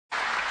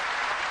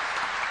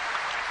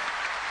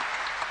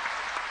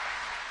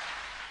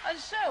And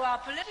so our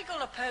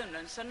political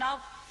opponents are now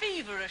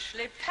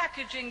feverishly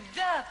packaging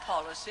their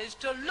policies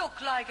to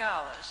look like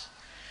ours.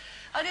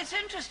 And it's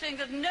interesting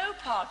that no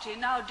party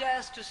now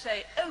dares to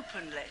say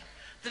openly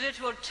that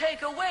it will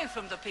take away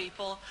from the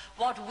people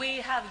what we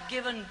have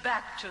given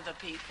back to the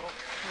people.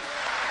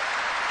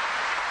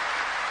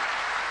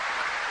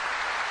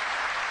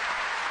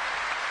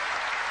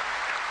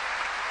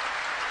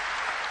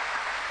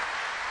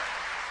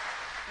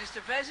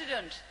 Mr.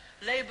 President,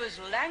 Labour's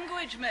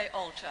language may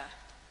alter,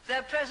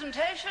 their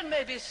presentation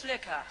may be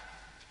slicker,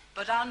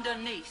 but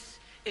underneath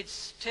it's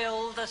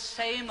still the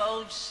same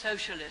old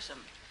socialism.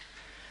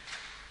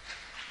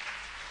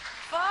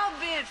 Far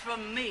be it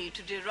from me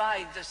to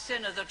deride the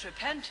sinner that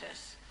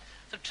repenteth.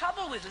 The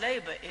trouble with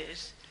Labour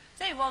is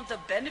they want the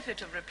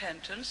benefit of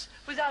repentance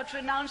without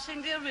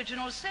renouncing the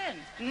original sin.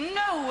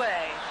 No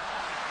way!